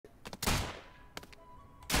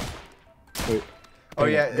Oh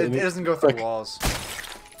yeah, it doesn't go through walls.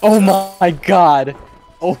 Oh my god.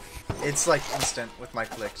 Oh. It's like instant with my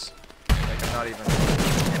clicks. Like I'm not even.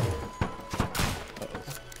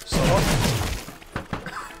 So.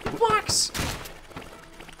 Box.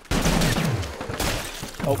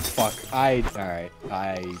 Oh fuck. Alright.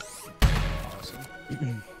 Awesome.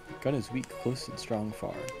 Gun is weak, close and strong,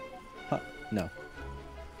 far. Huh? No.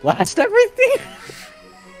 Blast everything.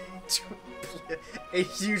 A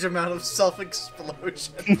huge amount of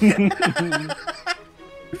self-explosion.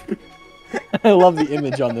 I love the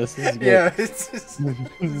image on this. This is great. Yeah, it's Cool.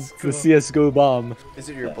 cool. The CS:GO bomb. Is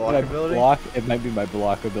it your block My ability? It might be my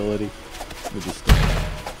block ability. Let me just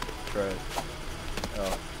Try it.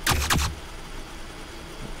 Oh.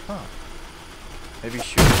 Huh. Maybe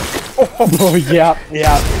shoot. Oh yeah.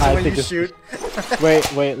 I When think you it's... shoot. Wait.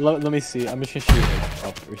 Let me see. I'm just gonna shoot it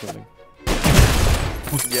up or something.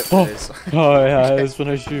 Yep, Oh. it is. Oh yeah, that's when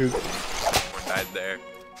I shoot. Died there.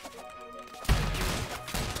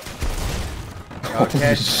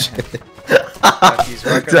 Okay. Shit. Lucky's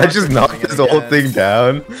rocket Did I just launcher knock coming in this whole again. thing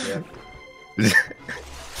down? Yeah.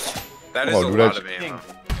 That is Oh, a dude, lot I- of ammo.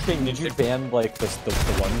 King, did you ban like the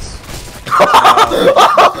ones?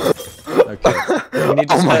 Okay. We need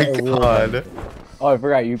to Oh my set a rule god. then. Oh, I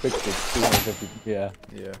forgot you picked it. 250. Yeah.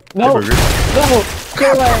 Yeah. No! Burger. No!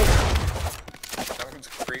 Get away! That one's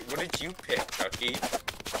great. What did you pick, Ducky?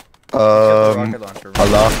 Rocket launcher.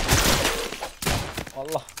 Allah.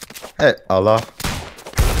 Allah. Hey, Allah.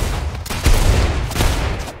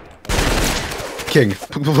 King,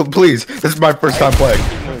 please. This is my first time playing.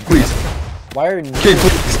 Please. Why are you King,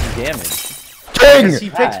 please. damage? King! He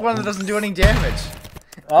picked one that doesn't do any damage.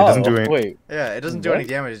 Oh, doesn't do any- wait. Yeah, it doesn't do What? any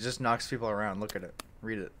damage. It just knocks people around. Look at it.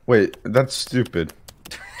 Read it. Wait, that's stupid.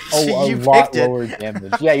 Oh, a You lot picked it. lower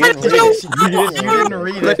damage. Yeah, you didn't read it. You didn't You read didn't it.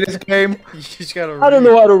 read Play it. this game. You just gotta read. I don't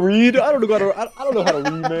know how to read. I don't know how to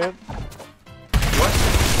read, man. What?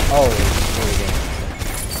 Oh, there we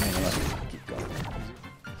go. Keep going.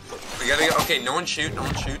 We gotta go. Okay, no one shoot. No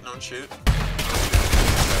one shoot. No one shoot.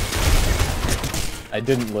 I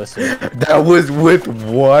didn't listen. That was with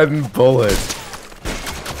one bullet.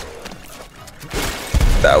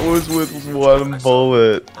 That was with one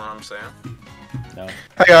bullet. You know what I'm saying? No.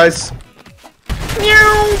 Hi guys.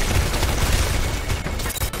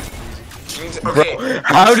 Okay.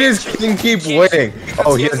 How does King keep winning?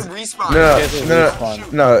 Oh, he he has has a respawn.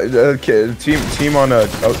 no. Okay, team on a.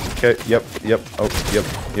 Okay, yep. Oh,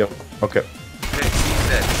 yep. Okay. Okay, he's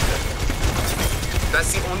dead.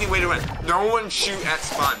 That's the only way to win. No one shoot at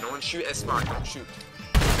spawn. No one shoot at spawn. Don't shoot.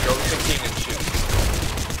 Go to King and shoot.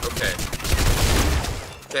 Okay.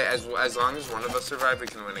 Okay, as long as one of us survive, we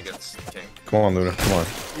can win against King. Come on, Luna. Come on.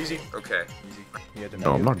 Easy. Okay. Easy. You had to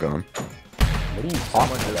No, I'm not gone. What are you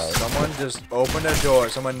talking about? Someone just opened a door.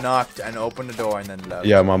 Someone knocked and opened a door and then left.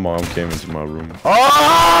 Yeah, my mom came into my room.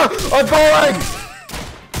 Ah! I'm falling!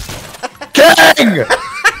 King!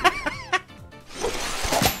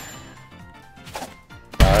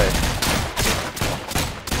 Alright.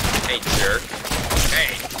 Hey, jerk. Hey.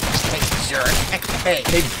 Hey, jerk. Hey.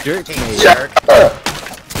 Hey, jerk me. Jerk.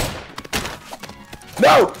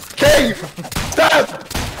 No! King! Stop!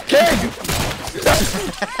 King!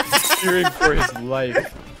 Fearing for his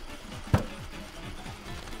life.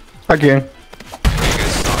 Hi, King.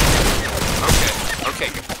 Okay.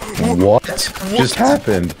 Okay. What just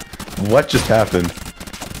happened? What just happened?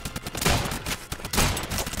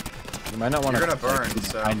 You might not want to. You're gonna burn,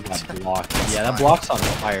 so- Find that block. Yeah, that block's on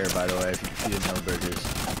fire, by the way. If you didn't know, burgers.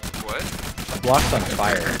 What? The block's on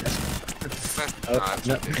fire. That's Oh, not.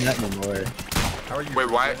 not anymore. How are you? Wait,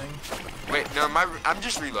 why? running? Wait, no, I'm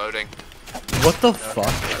just reloading. What the fuck?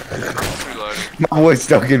 I'm just reloading. My boy's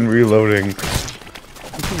stuck in reloading.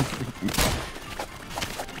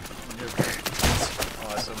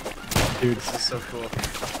 Awesome. Dude, This is so cool.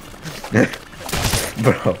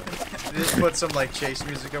 Bro. You just put some like chase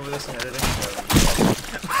music over this and editing.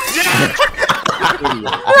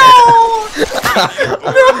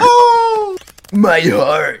 No! My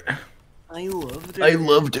heart. I loved it. I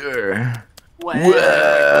loved her. This is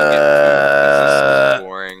so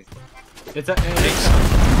boring. It's a.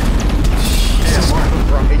 Jesus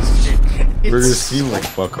Christ, dude. We're It's just seem like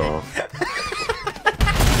fuck off.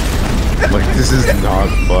 Like this is not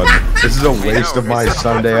fun. This is a waste of my It's not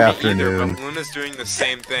Sunday fun for me either, afternoon. but Luna's doing the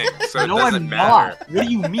same thing, so it No, doesn't I'm matter. not. What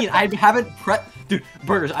do you mean? I haven't Dude,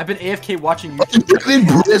 Burgers, I've been AFK watching I YouTube. didn't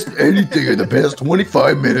press anything in the past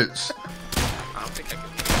 25 minutes. I don't think I can.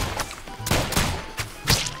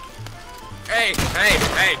 Hey,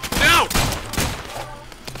 no!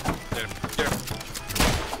 Get him.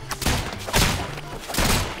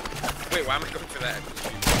 Wait, why am I going for that?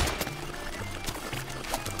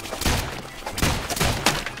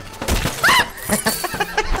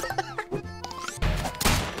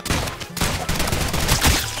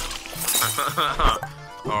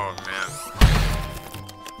 man.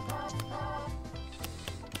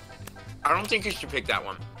 I don't think you should pick that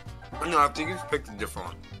one. No, I think you should pick a different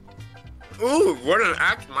one. Ooh, what an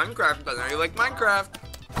act, Minecraft. I know you like Minecraft.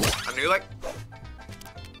 I know you like...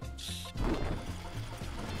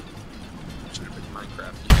 Should have picked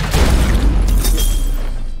Minecraft.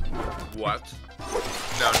 What?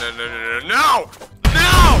 No, no, no, no, no, no!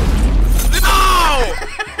 No! No!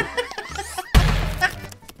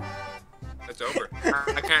 It's over.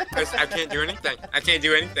 I can't do anything. I can't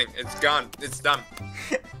do anything. It's gone. It's done.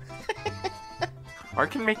 Or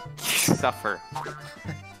can make you suffer.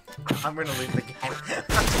 I'm gonna leave the game.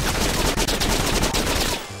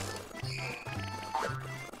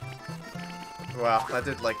 Wow, that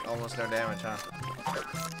did like almost no damage, huh?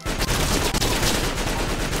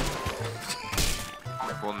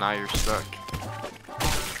 Well, now you're stuck.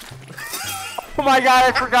 Oh my god,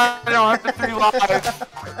 I forgot I don't have the 3 lives.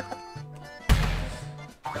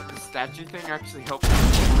 The statue thing actually helps. It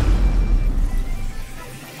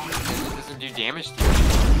doesn't do damage to you.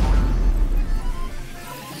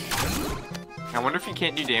 I wonder if you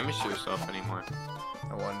can't do damage to yourself anymore.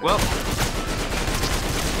 I wonder. Well.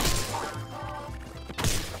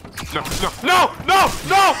 No, no, no, no,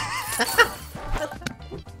 no!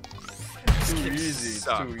 Too easy.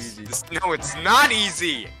 Sucks. Too easy. No, it's not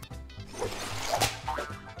easy.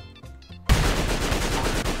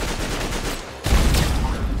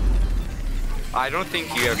 I don't think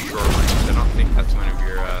you have short range. I don't think that's one of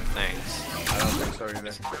your things. I don't think so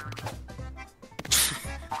either.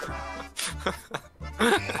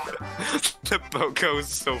 The Boko is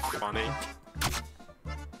so funny.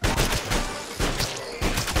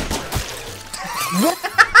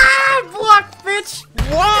 Block, bitch!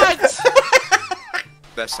 What?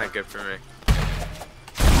 That's not good for me.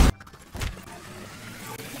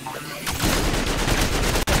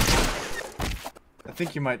 I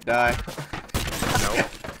think you might die. Nope.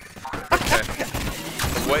 Okay.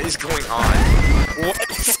 What is going on? What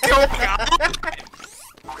is going on?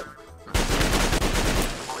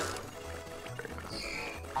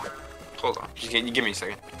 Hold on. You give me a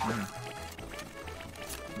second.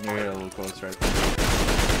 You're a little closer, I think.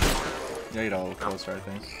 Yeah, you're a little closer, I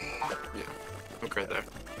think. Yeah. Look right there.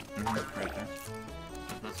 Right there.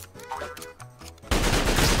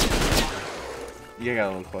 You got a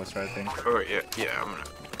little closer, I think. Oh yeah, yeah. I'm gonna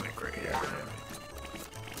like right here.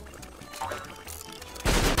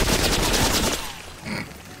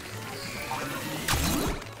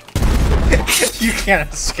 You can't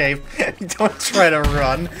escape. Don't try to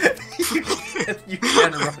run. You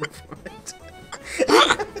can't run from it.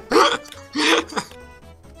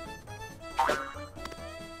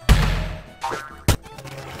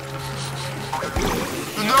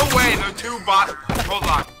 No way, no two bots. Hold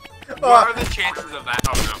on. What are the chances of that?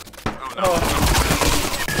 Oh no. Oh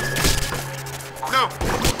no. No.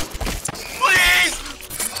 Please!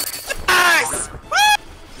 Yes!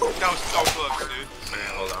 Woo! That was so close, dude. Okay,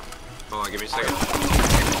 hold on. Hold on, give me a second.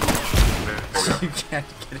 You can't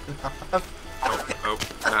get it off. Oh,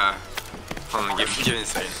 hold on, give me a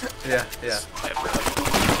second. Yeah, yeah.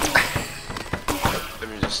 Let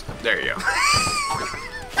me just, there you go.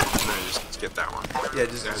 Let me just get that one. Yeah,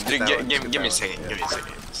 just get that one. Give me a Just second, get give me a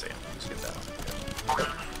second, Just get that one.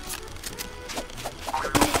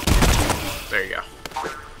 There you go.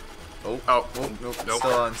 Oh, Oh, nope, nope.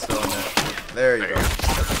 Still on there. There you go.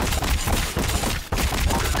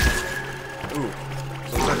 Ooh.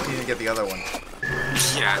 So it's up to you to get the other one.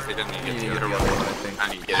 Yeah, they didn't You get need the to get other the one. other one, I think. I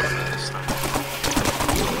need to get it for this time.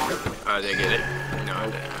 Did I get it? No, I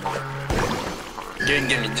didn't.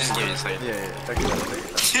 Give me, just give me a second. Yeah, yeah. Take it down,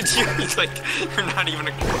 take it down. It's like, you're not even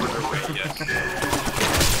a quarter away yet.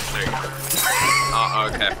 There you go.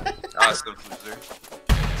 Okay. Awesome.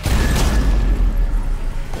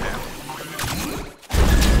 Yeah.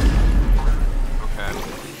 Okay.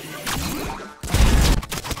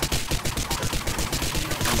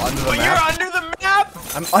 I'm under the But map. you're under the map!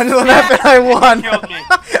 I'm under the map and I won! Killed me.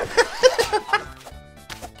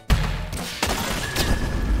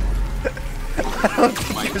 I don't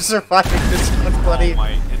think you're surviving this one, buddy. All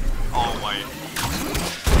white. It's all white.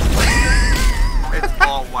 It's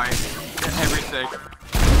all white. Everything.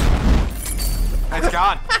 It's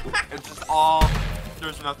gone. It's just all...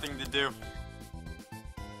 There's nothing to do.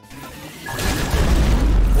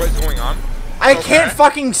 What is going on? I can't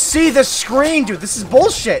fucking see the screen, dude. This is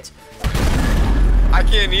bullshit. I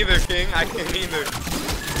can't either, King. I can't either.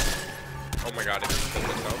 Oh my god, I just pulled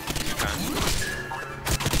this out.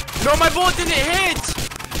 No, my bullet didn't hit!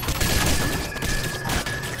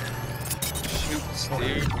 Shoot,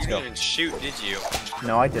 dude. You didn't even shoot, did you?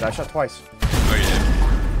 No, I did. I shot twice. Oh, you did?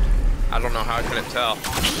 I don't know how I couldn't tell.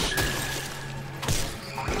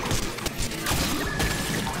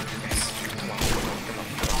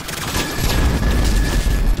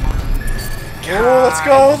 Oh, let's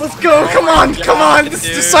go, let's go, come on, come on, this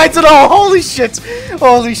decides it all, holy shit,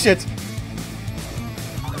 holy shit.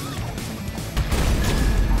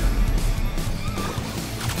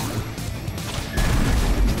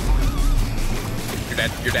 You're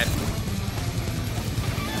dead, you're dead.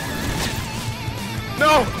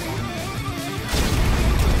 No!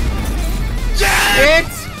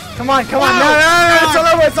 It's, come on, come on, no, it's all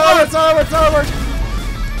over, it's all over, it's all over, it's all over.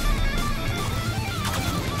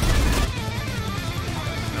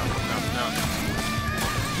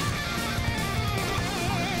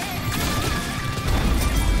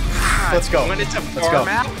 Let's go. When it's a Let's go.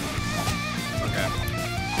 format. Okay.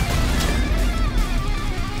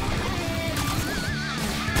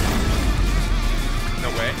 No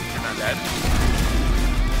way. You're not dead.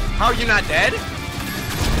 How are you not dead?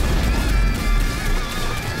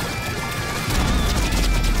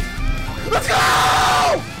 Let's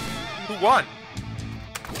go! Who won?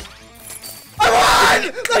 I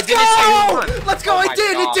won! Let's didn't say who go! won. Let's go! Oh I my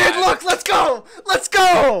did! It did! God. Look! Let's go! Let's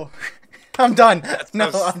go! I'm done. That's No,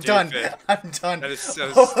 so I'm done. stupid. I'm done. That is so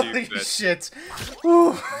Holy stupid. shit!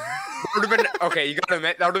 Whew. Would have been okay. You gotta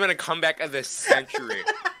admit that would have been a comeback of the century.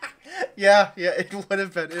 Yeah, it would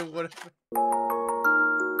have been. It would have been.